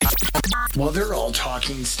While they're all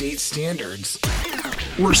talking state standards,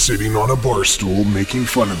 we're sitting on a bar stool making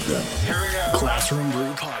fun of them. Here we go. Classroom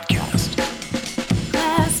Brew Podcast.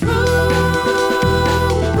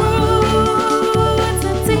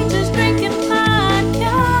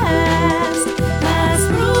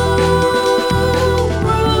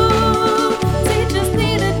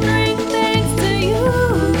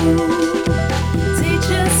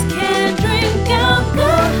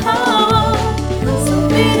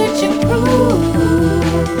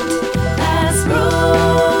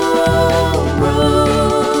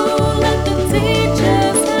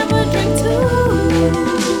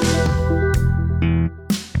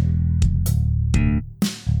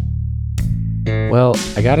 Well,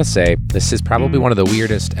 I gotta say, this is probably one of the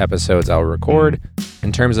weirdest episodes I'll record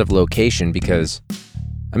in terms of location because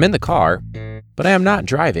I'm in the car, but I am not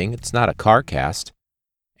driving. It's not a car cast.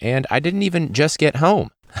 And I didn't even just get home.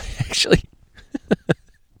 Actually,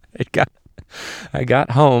 I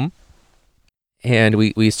got home and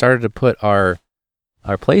we started to put our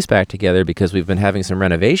place back together because we've been having some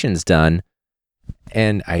renovations done.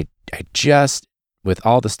 And I just, with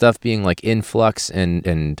all the stuff being like in flux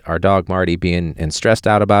and our dog Marty being and stressed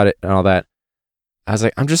out about it and all that, I was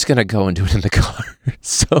like, I'm just going to go and do it in the car.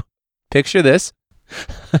 So picture this.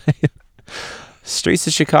 Streets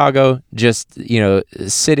of Chicago, just,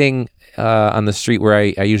 sitting on the street where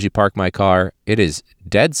I usually park my car. It is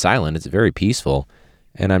dead silent. It's very peaceful.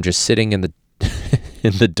 And I'm just sitting in the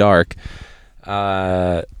in the dark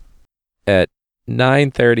at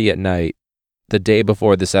 9:30 at night, the day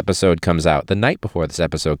before this episode comes out, the night before this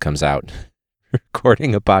episode comes out,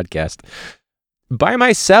 recording a podcast by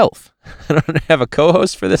myself. I don't have a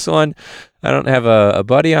co-host for this one. I don't have a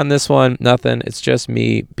buddy on this one. Nothing. It's just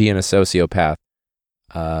me being a sociopath,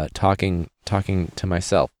 talking to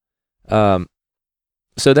myself.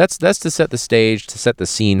 So that's to set the stage, to set the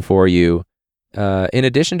scene for you. In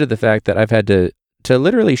addition to the fact that I've had to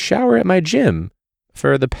literally shower at my gym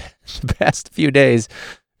for the past few days,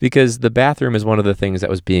 because the bathroom is one of the things that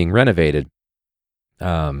was being renovated.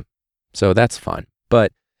 So that's fun.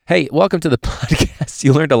 But hey, welcome to the podcast.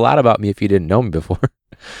 You learned a lot about me if you didn't know me before.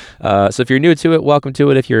 So if you're new to it, welcome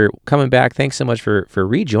to it. If you're coming back, thanks so much for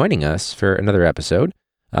rejoining us for another episode.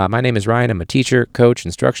 My name is Ryan. I'm a teacher, coach,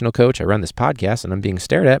 instructional coach. I run this podcast, and I'm being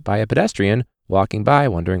stared at by a pedestrian walking by,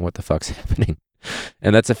 wondering what the fuck's happening.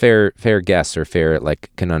 And that's a fair guess or fair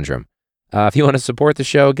conundrum. If you want to support the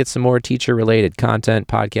show, get some more teacher-related content,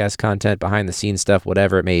 podcast content, behind-the-scenes stuff,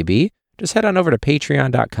 whatever it may be, just head on over to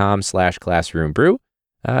patreon.com/classroombrew.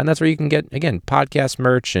 And that's where you can get, again, podcast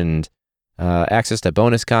merch and access to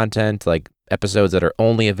bonus content, like episodes that are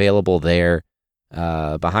only available there,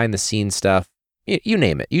 behind the scenes stuff, you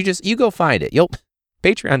name it. You go find it.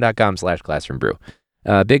 Patreon.com/classroombrew.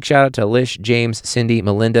 Big shout out to Lish, James, Cindy,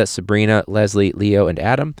 Melinda, Sabrina, Leslie, Leo, and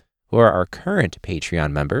Adam, who are our current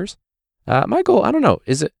Patreon members. My goal, I don't know,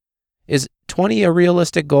 is 20 a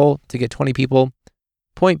realistic goal to get 20 people?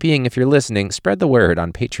 Point being, if you're listening, spread the word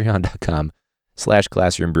on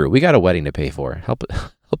patreon.com/classroombrew. We got a wedding to pay for. Help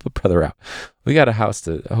a brother out. We got a house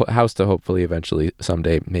to hopefully eventually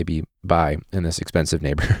someday maybe buy in this expensive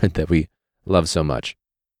neighborhood that we love so much.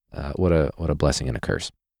 What a blessing and a curse.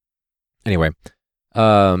 Anyway,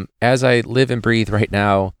 as I live and breathe right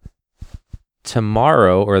now,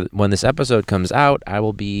 tomorrow, or when this episode comes out, I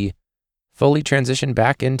will be fully transitioned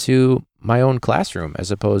back into my own classroom as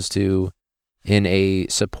opposed to in a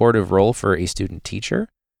supportive role for a student teacher.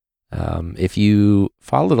 If you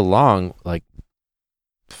followed along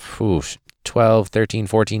 12, 13,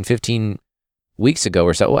 14, 15 weeks ago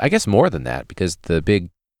or so, well, I guess more than that, because the big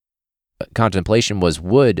contemplation was,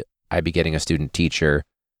 would I be getting a student teacher?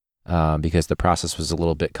 Because the process was a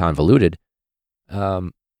little bit convoluted.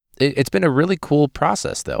 It's been a really cool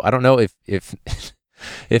process, though. I don't know if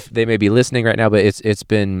if they may be listening right now, but it's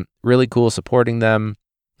been really cool supporting them.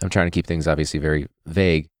 I'm trying to keep things obviously very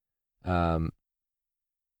vague,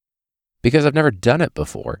 because I've never done it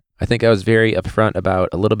before. I think I was very upfront about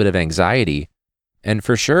a little bit of anxiety, and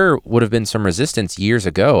for sure would have been some resistance years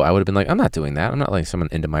ago. I would have been like, I'm not doing that. I'm not letting someone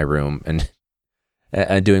into my room and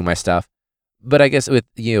doing my stuff. But I guess with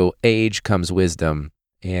age comes wisdom,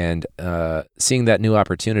 and seeing that new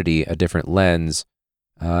opportunity, a different lens,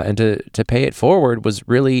 and to pay it forward was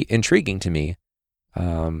really intriguing to me.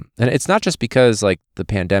 And it's not just because the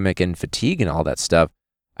pandemic and fatigue and all that stuff.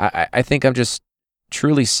 I think I'm just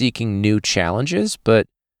truly seeking new challenges, but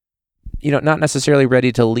not necessarily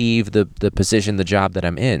ready to leave the position, the job that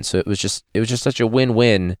I'm in. So it was just such a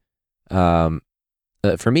win-win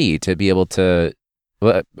for me to be able to,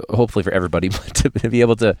 well, hopefully for everybody, but to be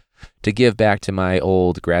able to give back to my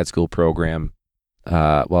old grad school program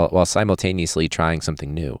while simultaneously trying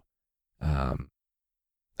something new.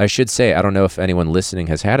 I should say, I don't know if anyone listening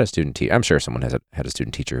has had a student teacher. I'm sure someone has had a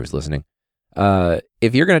student teacher who's listening.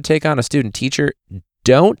 If you're going to take on a student teacher,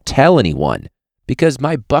 don't tell anyone, because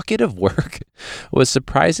my bucket of work was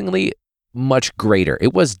surprisingly much greater.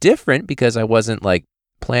 It was different because I wasn't like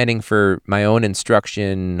planning for my own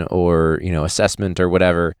instruction or, assessment or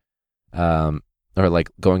whatever, or like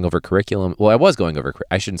going over curriculum. Well, I was going over,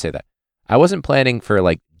 I shouldn't say that. I wasn't planning for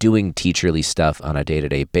like doing teacherly stuff on a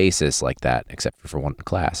day-to-day basis like that, except for one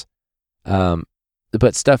class.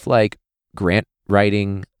 But stuff like grant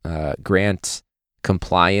writing, grant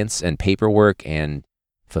compliance and paperwork and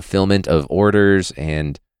fulfillment of orders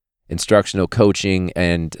and instructional coaching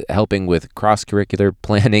and helping with cross-curricular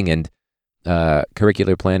planning and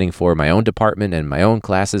curricular planning for my own department and my own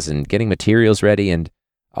classes and getting materials ready and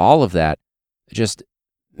all of that just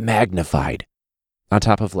magnified on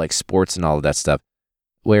top of like sports and all of that stuff,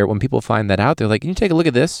 where when people find that out, they're like, can you take a look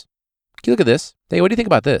at this? Can you look at this? Hey, what do you think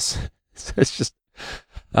about this? So it's just,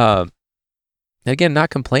 again, not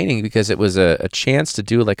complaining, because it was a chance to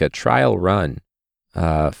do like a trial run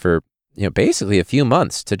for, basically a few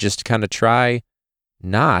months to just kind of try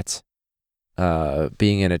not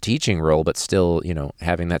being in a teaching role, but still,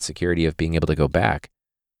 having that security of being able to go back.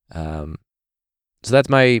 So that's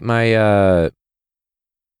my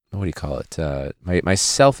what do you call it? My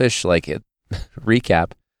selfish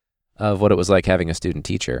recap of what it was like having a student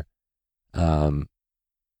teacher.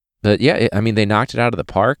 But yeah, they knocked it out of the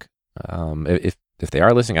park. If they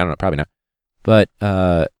are listening, I don't know, probably not. But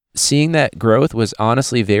seeing that growth was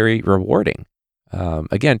honestly very rewarding.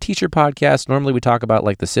 Again, teacher podcast. Normally we talk about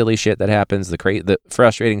like the silly shit that happens, the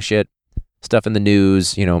frustrating shit, stuff in the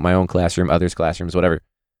news. My own classroom, others' classrooms, whatever.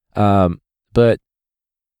 But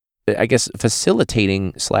I guess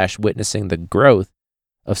facilitating / witnessing the growth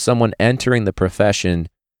of someone entering the profession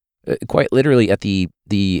quite literally at the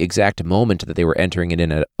exact moment that they were entering it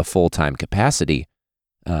in a full-time capacity,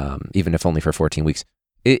 even if only for 14 weeks,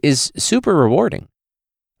 it is super rewarding.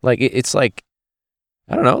 Like, it's like,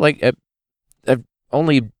 I don't know, like I've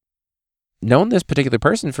only known this particular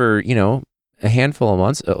person for, a handful of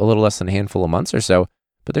months, a little less than a handful of months or so,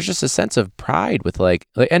 but there's just a sense of pride with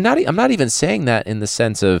and I'm not even saying that in the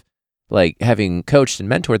sense of like having coached and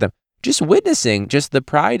mentored them, just witnessing just the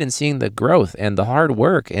pride and seeing the growth and the hard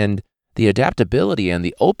work and the adaptability and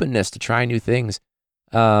the openness to try new things.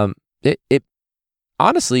 It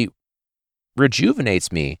honestly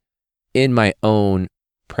rejuvenates me in my own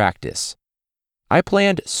practice. I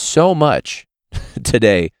planned so much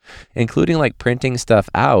today, including like printing stuff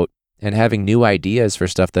out and having new ideas for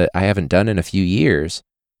stuff that I haven't done in a few years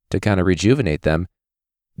to kind of rejuvenate them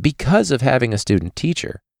because of having a student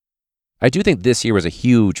teacher. I do think this year was a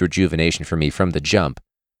huge rejuvenation for me from the jump.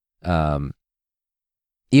 Even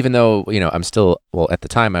though, I'm still, at the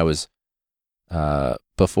time I was,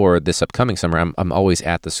 before this upcoming summer, I'm always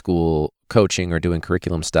at the school coaching or doing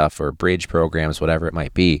curriculum stuff or bridge programs, whatever it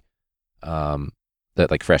might be. That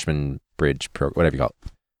like freshman bridge whatever you call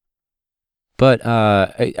it. But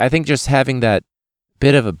I think just having that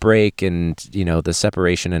bit of a break and, the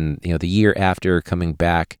separation and, the year after coming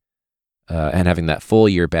back, and having that full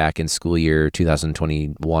year back in school year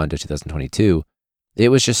 2021 to 2022, it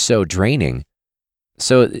was just so draining.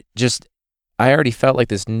 So I already felt like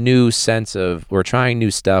this new sense of we're trying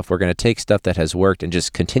new stuff. We're going to take stuff that has worked and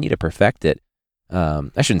just continue to perfect it.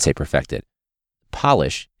 I shouldn't say perfect it.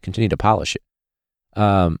 Continue to polish it.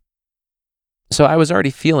 So I was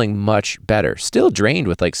already feeling much better, still drained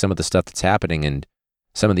with like some of the stuff that's happening and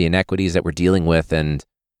some of the inequities that we're dealing with and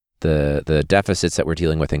the deficits that we're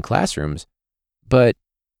dealing with in classrooms, but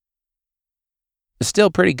still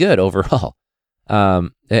pretty good overall.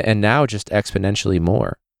 And now just exponentially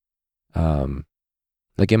more.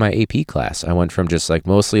 Like in my AP class, I went from just like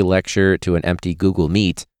mostly lecture to an empty Google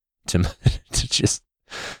Meet to just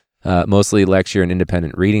mostly lecture and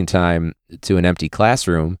independent reading time to an empty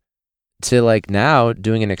classroom to like now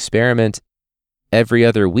doing an experiment every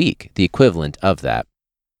other week, the equivalent of that,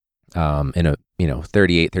 in a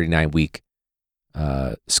 38, 39 week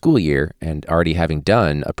school year, and already having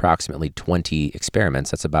done approximately 20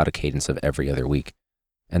 experiments. That's about a cadence of every other week.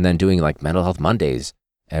 And then doing like mental health Mondays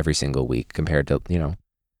every single week compared to,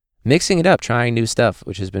 mixing it up, trying new stuff,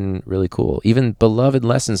 which has been really cool. Even beloved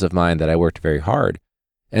lessons of mine that I worked very hard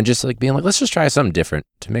and just like being like, let's just try something different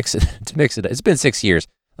to mix it. It's been 6 years.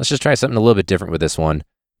 Let's just try something a little bit different with this one.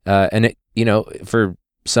 And it, for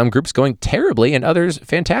some groups going terribly and others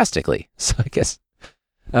fantastically. So I guess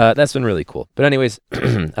that's been really cool. But anyways,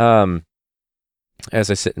 as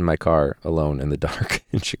I sit in my car alone in the dark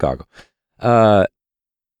in Chicago,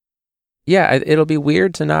 yeah, it'll be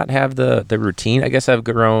weird to not have the routine. I guess I've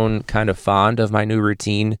grown kind of fond of my new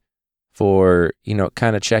routine for,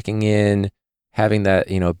 kind of checking in, having that,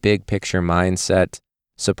 big picture mindset,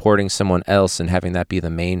 supporting someone else and having that be the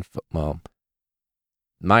main,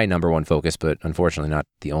 my number one focus, but unfortunately not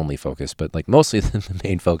the only focus, but like mostly the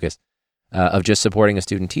main focus of just supporting a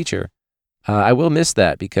student teacher. I will miss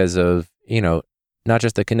that because of, not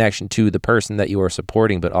just the connection to the person that you are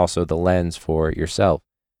supporting, but also the lens for yourself.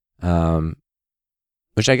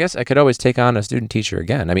 Which I guess I could always take on a student teacher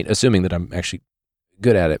again. I mean, assuming that I'm actually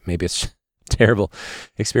good at it. Maybe it's terrible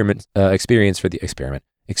experience for the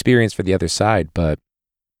other side, but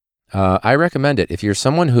I recommend it. If you're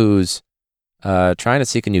someone who's trying to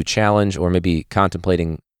seek a new challenge or maybe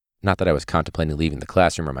contemplating, not that I was contemplating leaving the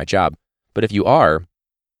classroom or my job, but if you are,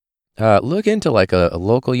 look into like a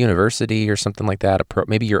local university or something like that,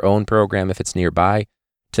 maybe your own program if it's nearby,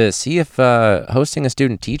 to see if hosting a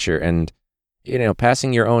student teacher and,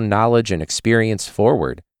 passing your own knowledge and experience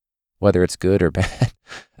forward, whether it's good or bad,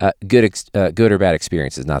 good or bad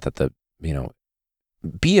experiences. Not that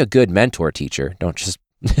be a good mentor teacher. Don't just,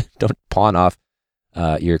 don't pawn off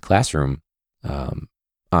your classroom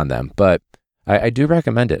on them. But I do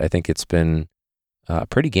recommend it. I think it's been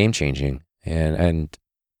pretty game changing, and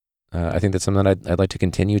I think that's something that I'd like to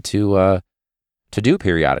continue to do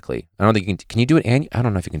periodically. I don't think can you do it I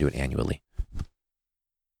don't know if you can do it annually.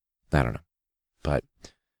 I don't know. But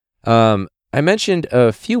I mentioned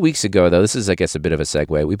a few weeks ago, though, this is, I guess, a bit of a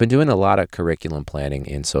segue. We've been doing a lot of curriculum planning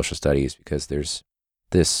in social studies because there's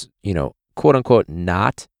this, quote unquote,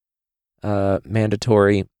 not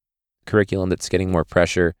mandatory curriculum that's getting more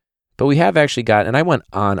pressure. But we have actually got, and I went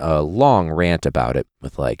on a long rant about it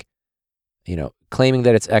with claiming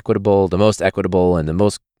that it's equitable, the most equitable and the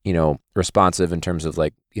most, responsive in terms of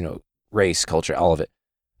race, culture, all of it,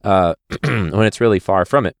 when it's really far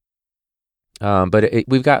from it. But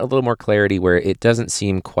we've got a little more clarity where it doesn't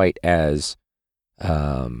seem quite as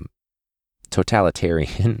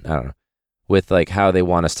totalitarian, I don't know, with how they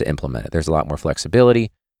want us to implement it. There's a lot more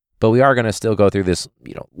flexibility, but we are going to still go through this,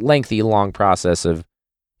 lengthy, long process of,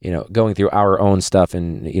 going through our own stuff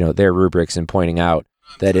and, their rubrics and pointing out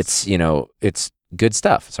that it's, it's good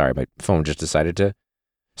stuff. Sorry, my phone just decided to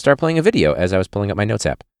start playing a video as I was pulling up my notes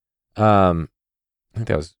app. I think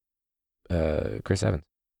that was Chris Evans.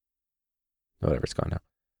 Whatever, it's gone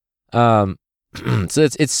now. So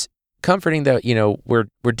it's comforting that, we're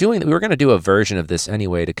going to do a version of this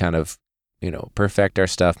anyway to kind of, perfect our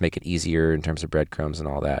stuff, make it easier in terms of breadcrumbs and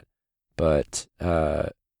all that. But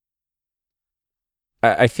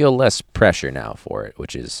I feel less pressure now for it,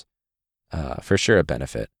 which is for sure a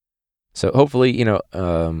benefit. So hopefully,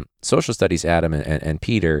 social studies Adam and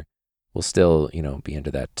Peter will still, be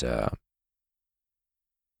into that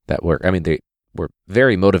work. I mean, we're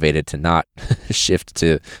very motivated to not shift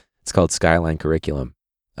to, it's called Skyline curriculum.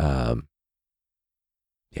 Yeah.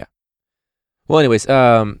 Well, anyways,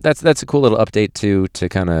 that's a cool little update to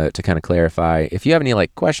kind of clarify. If you have any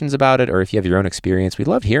questions about it, or if you have your own experience, we'd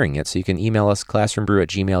love hearing it. So you can email us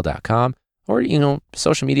classroombrew@gmail.com, or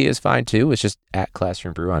social media is fine too. It's just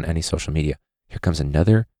 @classroombrew on any social media. Here comes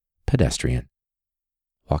another pedestrian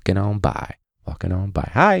walking on by.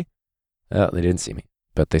 Hi. They didn't see me,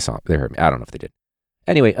 but they heard me. I don't know if they did.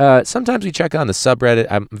 Anyway, sometimes we check on the subreddit.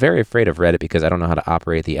 I'm very afraid of Reddit because I don't know how to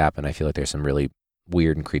operate the app, and I feel like there's some really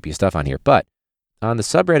weird and creepy stuff on here. But on the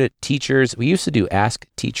subreddit teachers, we used to do Ask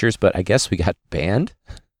Teachers, but I guess we got banned.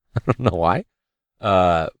 I don't know why.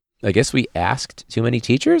 I guess we asked too many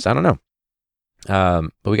teachers. I don't know.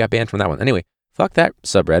 But we got banned from that one. Anyway, fuck that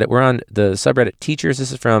subreddit. We're on the subreddit teachers.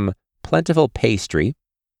 This is from Plentiful Pastry.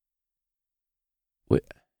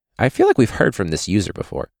 I feel like we've heard from this user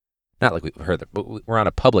before. Not like we've heard them, but we're on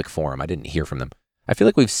a public forum. I didn't hear from them. I feel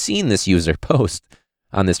like we've seen this user post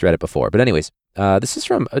on this Reddit before. But anyways, this is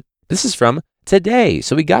from today.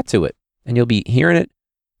 So we got to it, and you'll be hearing it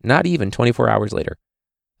not even 24 hours later.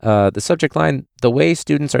 The subject line: the way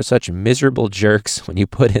students are such miserable jerks when you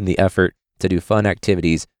put in the effort to do fun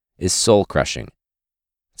activities is soul crushing.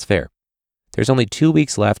 It's fair. There's only 2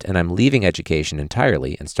 weeks left, and I'm leaving education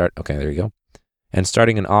entirely and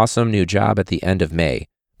starting an awesome new job at the end of May.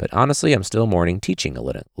 But honestly, I'm still mourning teaching a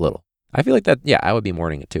little. I feel like that, yeah, I would be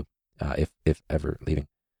mourning it too, if ever leaving.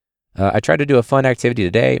 I tried to do a fun activity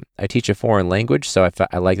today. I teach a foreign language, so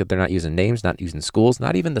I like that they're not using names, not using schools,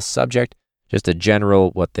 not even the subject, just a general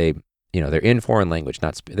what they, they're in foreign language.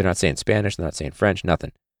 They're not saying Spanish, they're not saying French,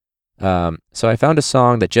 nothing. So I found a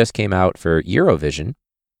song that just came out for Eurovision.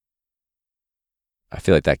 I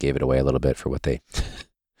feel like that gave it away a little bit for what they.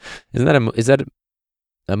 Is that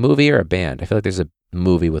a movie or a band? I feel like there's a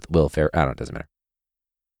movie with Will Ferrell. I don't know, it doesn't matter.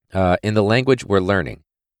 in the language we're learning.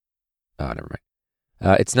 Oh, never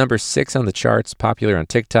mind. It's number 6 on the charts, popular on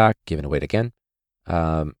TikTok, giving away it again.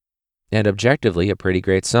 And objectively, a pretty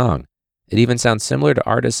great song. It even sounds similar to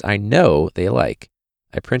artists I know they like.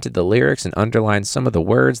 I printed the lyrics and underlined some of the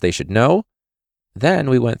words they should know. Then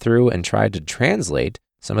we went through and tried to translate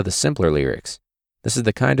some of the simpler lyrics. This is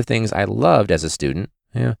the kind of things I loved as a student.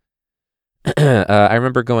 Yeah. I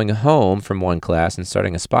remember going home from one class and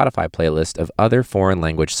starting a Spotify playlist of other foreign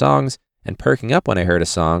language songs and perking up when I heard a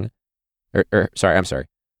song.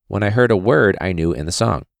 When I heard a word I knew in the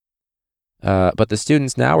song. But the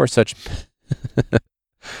students now are such...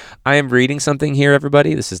 I am reading something here,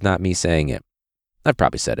 everybody. This is not me saying it. I've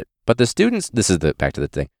probably said it. But the students... back to the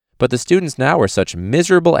thing. But the students now are such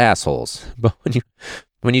miserable assholes. But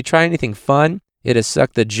when you try anything fun, it has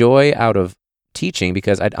sucked the joy out of teaching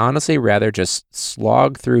because I'd honestly rather just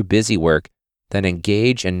slog through busy work than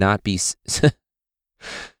engage and not be cynical,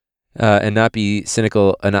 not be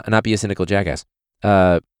a cynical jackass.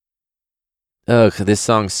 This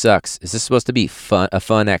song sucks. Is this supposed to be a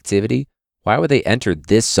fun activity? Why would they enter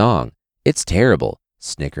this song? It's terrible.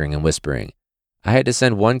 Snickering and whispering. I had to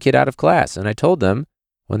send one kid out of class, and I told them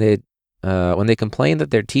when they complain that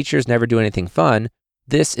their teachers never do anything fun,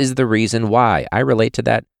 this is the reason why. I relate to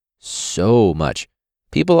that so much.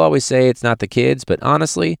 People always say it's not the kids, but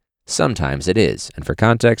honestly, sometimes it is. And for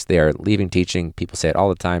context, they are leaving teaching. People say it all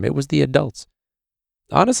the time. It was the adults.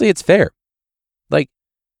 Honestly, it's fair. Like,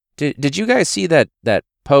 did you guys see that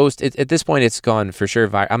post? At this point, it's gone for sure.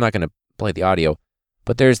 I'm not going to play the audio,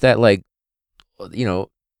 but there's that, like,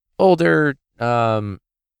 older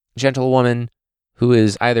gentlewoman who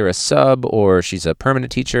is either a sub or she's a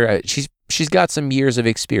permanent teacher. She's got some years of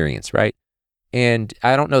experience, right? And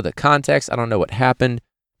I don't know the context. I don't know what happened,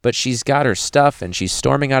 but she's got her stuff and she's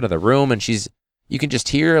storming out of the room and you can just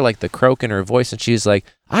hear like the croak in her voice and she's like,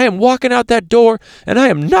 I am walking out that door and I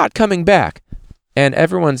am not coming back. And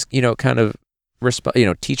everyone's, kind of,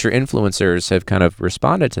 teacher influencers have kind of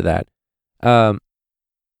responded to that.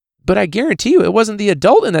 But I guarantee you it wasn't the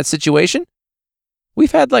adult in that situation.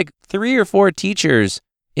 We've had like 3 or 4 teachers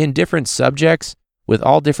in different subjects with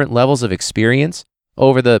all different levels of experience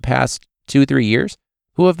over the past 2-3 years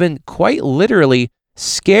who have been quite literally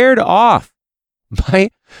scared off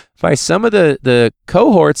by some of the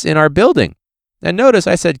cohorts in our building. And notice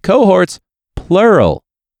I said cohorts, plural.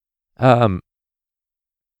 And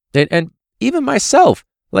even myself,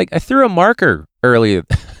 like I threw a marker earlier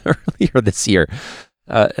this year.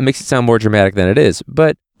 It makes it sound more dramatic than it is,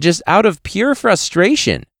 but just out of pure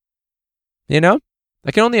frustration, I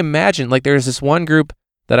can only imagine, like there's this one group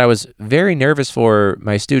that I was very nervous for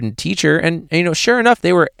my student teacher, and sure enough,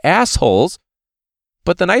 they were assholes.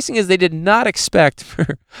 But the nice thing is they did not expect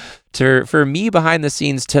for me behind the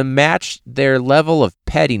scenes to match their level of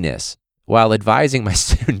pettiness while advising my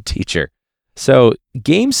student teacher. So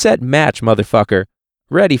game, set, match, motherfucker.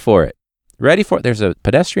 Ready for it. There's a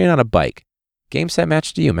pedestrian on a bike. Game, set,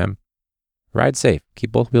 match to you, man. Ride safe.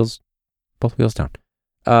 Keep both wheels down.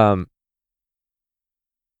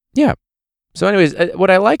 Yeah. So anyways,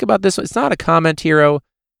 what I like about this, it's not a comment hero.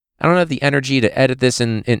 I don't have the energy to edit this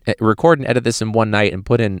and record and edit this in one night and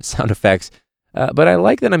put in sound effects. But I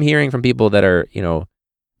like that I'm hearing from people that are,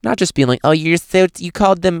 not just being like, oh, you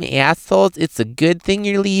called them assholes. It's a good thing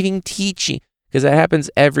you're leaving teaching. Because that happens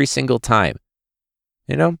every single time.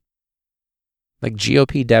 Like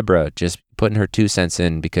GOP Deborah just putting her 2 cents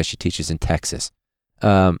in because she teaches in Texas.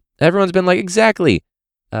 Everyone's been like, exactly.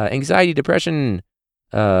 Anxiety, depression,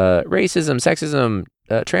 racism, sexism,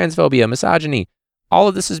 transphobia, misogyny. All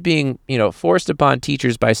of this is being, forced upon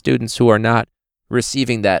teachers by students who are not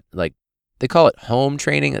receiving that, like, they call it home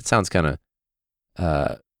training. It sounds kind of,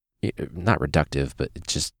 not reductive, but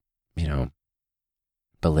it's just,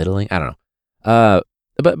 belittling. I don't know.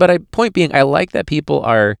 But point being, I like that people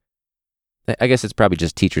are, I guess it's probably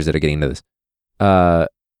just teachers that are getting into this. But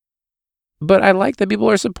I like that people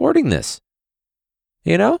are supporting this.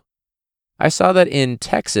 I saw that in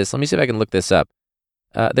Texas. Let me see if I can look this up.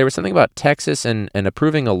 There was something about Texas and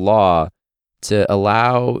approving a law to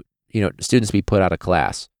allow, students to be put out of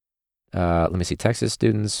class. Let me see. Texas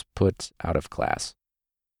students put out of class.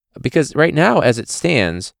 Because right now, as it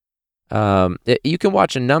stands, you can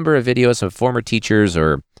watch a number of videos of former teachers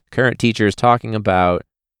or current teachers talking about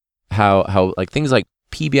how like things like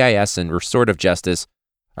PBIS and restorative justice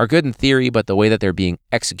are good in theory, but the way that they're being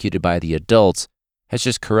executed by the adults has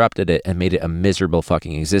just corrupted it and made it a miserable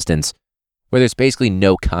fucking existence where there's basically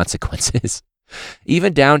no consequences.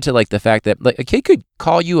 Even down to like the fact that like a kid could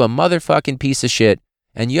call you a motherfucking piece of shit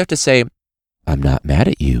and you have to say, I'm not mad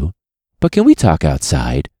at you, but can we talk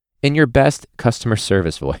outside? In your best customer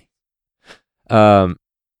service voice. Let's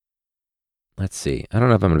see. I don't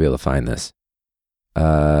know if I'm going to be able to find this.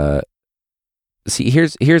 See,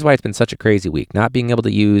 here's why it's been such a crazy week. Not being able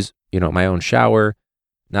to use, my own shower,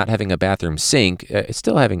 not having a bathroom sink,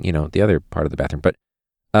 still having, the other part of the bathroom, but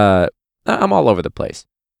I'm all over the place.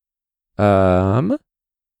 Oh,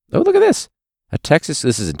 look at this. This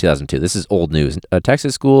is in 2002. This is old news. A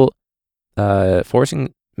Texas school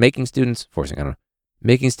making students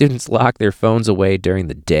lock their phones away during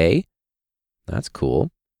the day. That's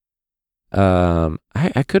cool.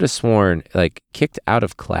 I could have sworn, kicked out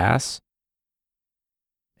of class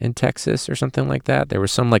in Texas or something like that. There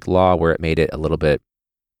was some, law where it made it a little bit.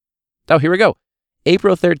 Oh, here we go.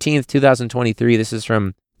 April 13th, 2023. This is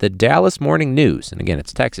from the Dallas Morning News. And again,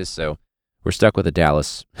 it's Texas, so we're stuck with a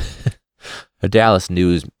Dallas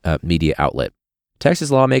news media outlet. Texas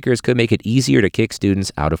lawmakers could make it easier to kick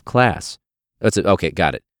students out of class. Okay,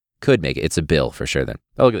 got it. Could make it. It's a bill for sure then.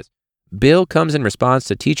 Oh, look at this. Bill comes in response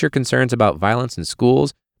to teacher concerns about violence in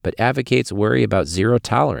schools, but advocates worry about zero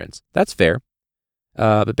tolerance. That's fair.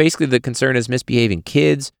 But basically the concern is misbehaving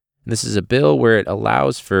kids. And this is a bill where it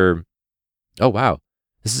allows for, oh, wow.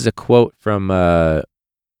 This is a quote from a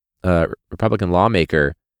Republican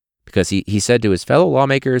lawmaker, because he said to his fellow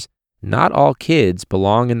lawmakers, not all kids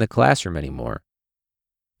belong in the classroom anymore.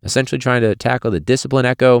 Essentially trying to tackle the discipline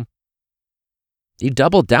echo. He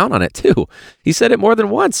doubled down on it too. He said it more than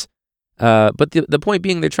once. But the point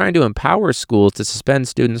being, they're trying to empower schools to suspend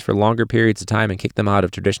students for longer periods of time and kick them out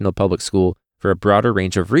of traditional public school for a broader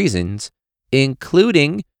range of reasons,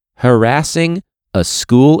 including harassing a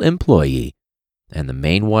school employee. And the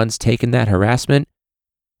main ones taking that harassment?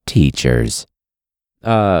 Teachers.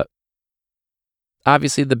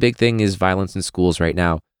 Obviously, the big thing is violence in schools right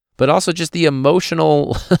now, but also just the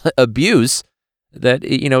emotional abuse that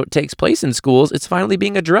takes place in schools. It's finally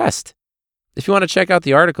being addressed. If you want to check out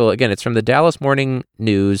the article, again, it's from the Dallas Morning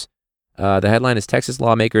News. The headline is Texas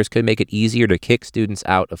lawmakers could make it easier to kick students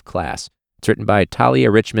out of class. It's written by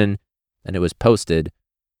Talia Richmond, and it was posted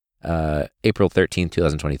April 13th,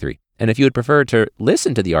 2023. And if you would prefer to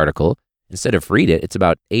listen to the article instead of read it, it's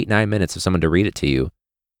about 8-9 minutes of someone to read it to you.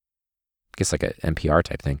 I guess like an NPR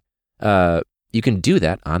type thing. You can do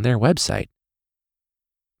that on their website.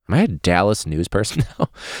 Am I a Dallas news person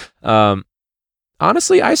now?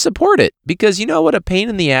 Honestly, I support it because you know what a pain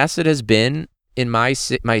in the ass it has been in my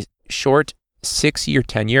short 6-year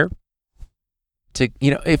tenure to,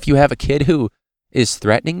 if you have a kid who is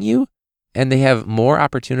threatening you and they have more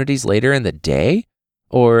opportunities later in the day,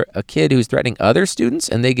 or a kid who's threatening other students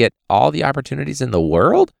and they get all the opportunities in the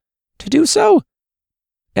world to do so.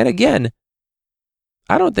 And again,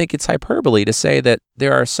 I don't think it's hyperbole to say that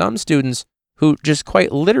there are some students who just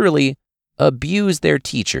quite literally abuse their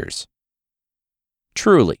teachers.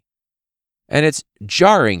 Truly. And it's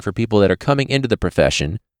jarring for people that are coming into the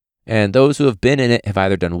profession, and those who have been in it have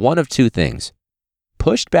either done one of two things: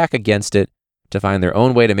 pushed back against it to find their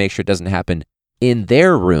own way to make sure it doesn't happen in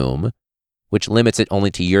their room, which limits it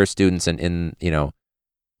only to your students and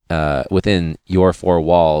within your four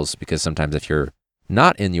walls, because sometimes if you're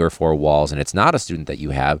not in your four walls and it's not a student that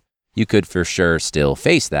you have, you could for sure still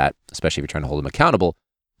face that, especially if you're trying to hold them accountable.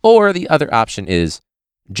 Or the other option is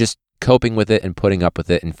just coping with it and putting up with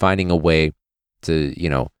it and finding a way to,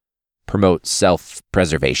 promote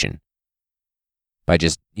self-preservation by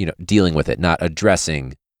just, dealing with it, not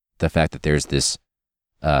addressing the fact that there's this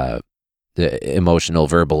the emotional,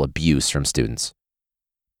 verbal abuse from students.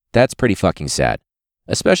 That's pretty fucking sad,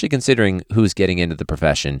 especially considering who's getting into the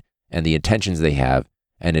profession and the intentions they have,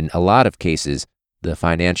 and in a lot of cases, the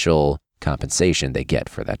financial compensation they get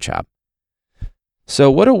for that job. So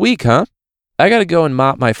what a week, huh? I got to go and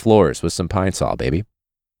mop my floors with some Pine Sol, baby.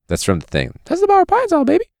 That's from the thing. That's the bar of Pine Sol,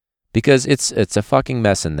 baby. Because it's a fucking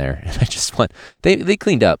mess in there. And I just want, they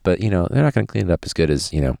cleaned up, but, they're not going to clean it up as good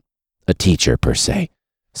as, a teacher per se.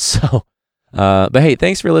 So, but hey,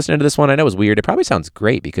 thanks for listening to this one. I know it was weird. It probably sounds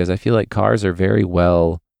great because I feel like cars are very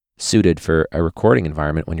well suited for a recording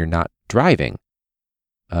environment when you're not driving.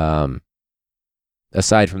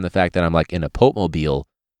 Aside from the fact that I'm like in a Popemobile,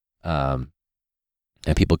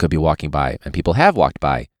 and people could be walking by, and people have walked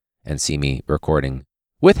by and see me recording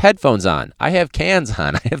with headphones on. I have cans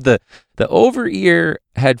on. I have the over-ear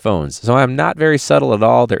headphones, so I'm not very subtle at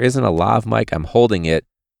all. There isn't a lav mic. I'm holding it.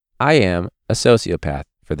 I am a sociopath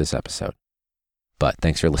for this episode. But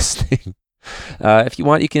thanks for listening. If you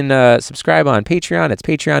want, you can subscribe on Patreon. It's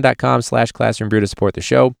patreon.com/classroombrew to support the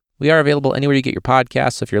show. We are available anywhere you get your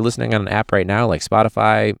podcasts. So if you're listening on an app right now, like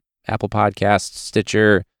Spotify, Apple Podcasts,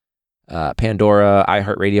 Stitcher, Pandora,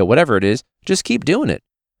 iHeartRadio, whatever it is, just keep doing it.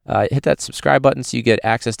 Hit that subscribe button so you get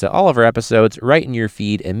access to all of our episodes right in your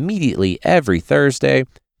feed immediately every Thursday.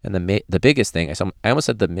 And the biggest thing, I almost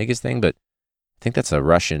said the biggest thing, but I think that's a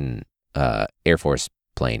Russian Air Force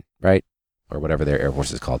plane, right? Or whatever their Air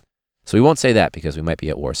Force is called. So we won't say that because we might be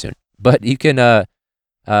at war soon. But you can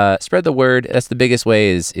spread the word. That's the biggest way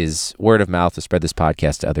is word of mouth to spread this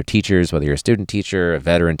podcast to other teachers, whether you're a student teacher, a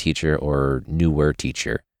veteran teacher, or newer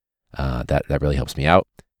teacher. That really helps me out.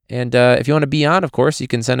 And if you want to be on, of course, you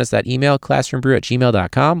can send us that email,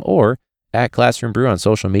 classroombrew@gmail.com, or at classroombrew on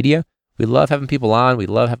social media. We love having people on. We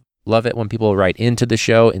love it when people write into the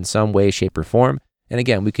show in some way, shape, or form. And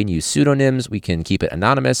again, we can use pseudonyms. We can keep it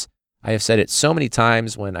anonymous. I have said it so many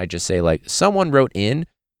times when I just say, like, someone wrote in,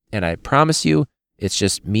 and I promise you, it's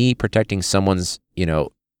just me protecting someone's,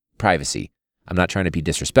 privacy. I'm not trying to be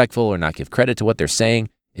disrespectful or not give credit to what they're saying.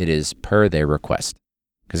 It is per their request.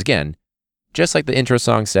 Because again, just like the intro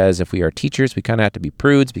song says, if we are teachers, we kind of have to be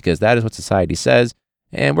prudes because that is what society says.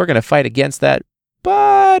 And we're going to fight against that.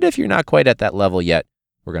 But if you're not quite at that level yet,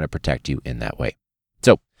 we're going to protect you in that way.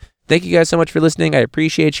 So thank you guys so much for listening. I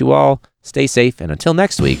appreciate you all. Stay safe. And until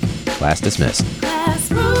next week, class dismissed.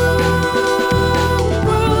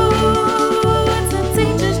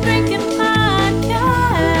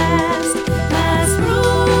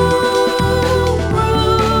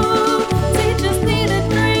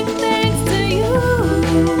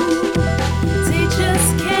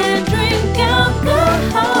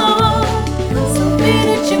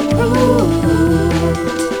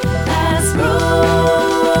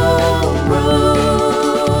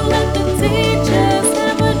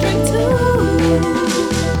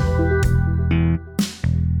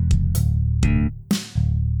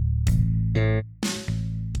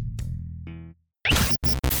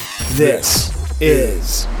 This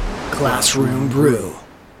is Classroom Brew.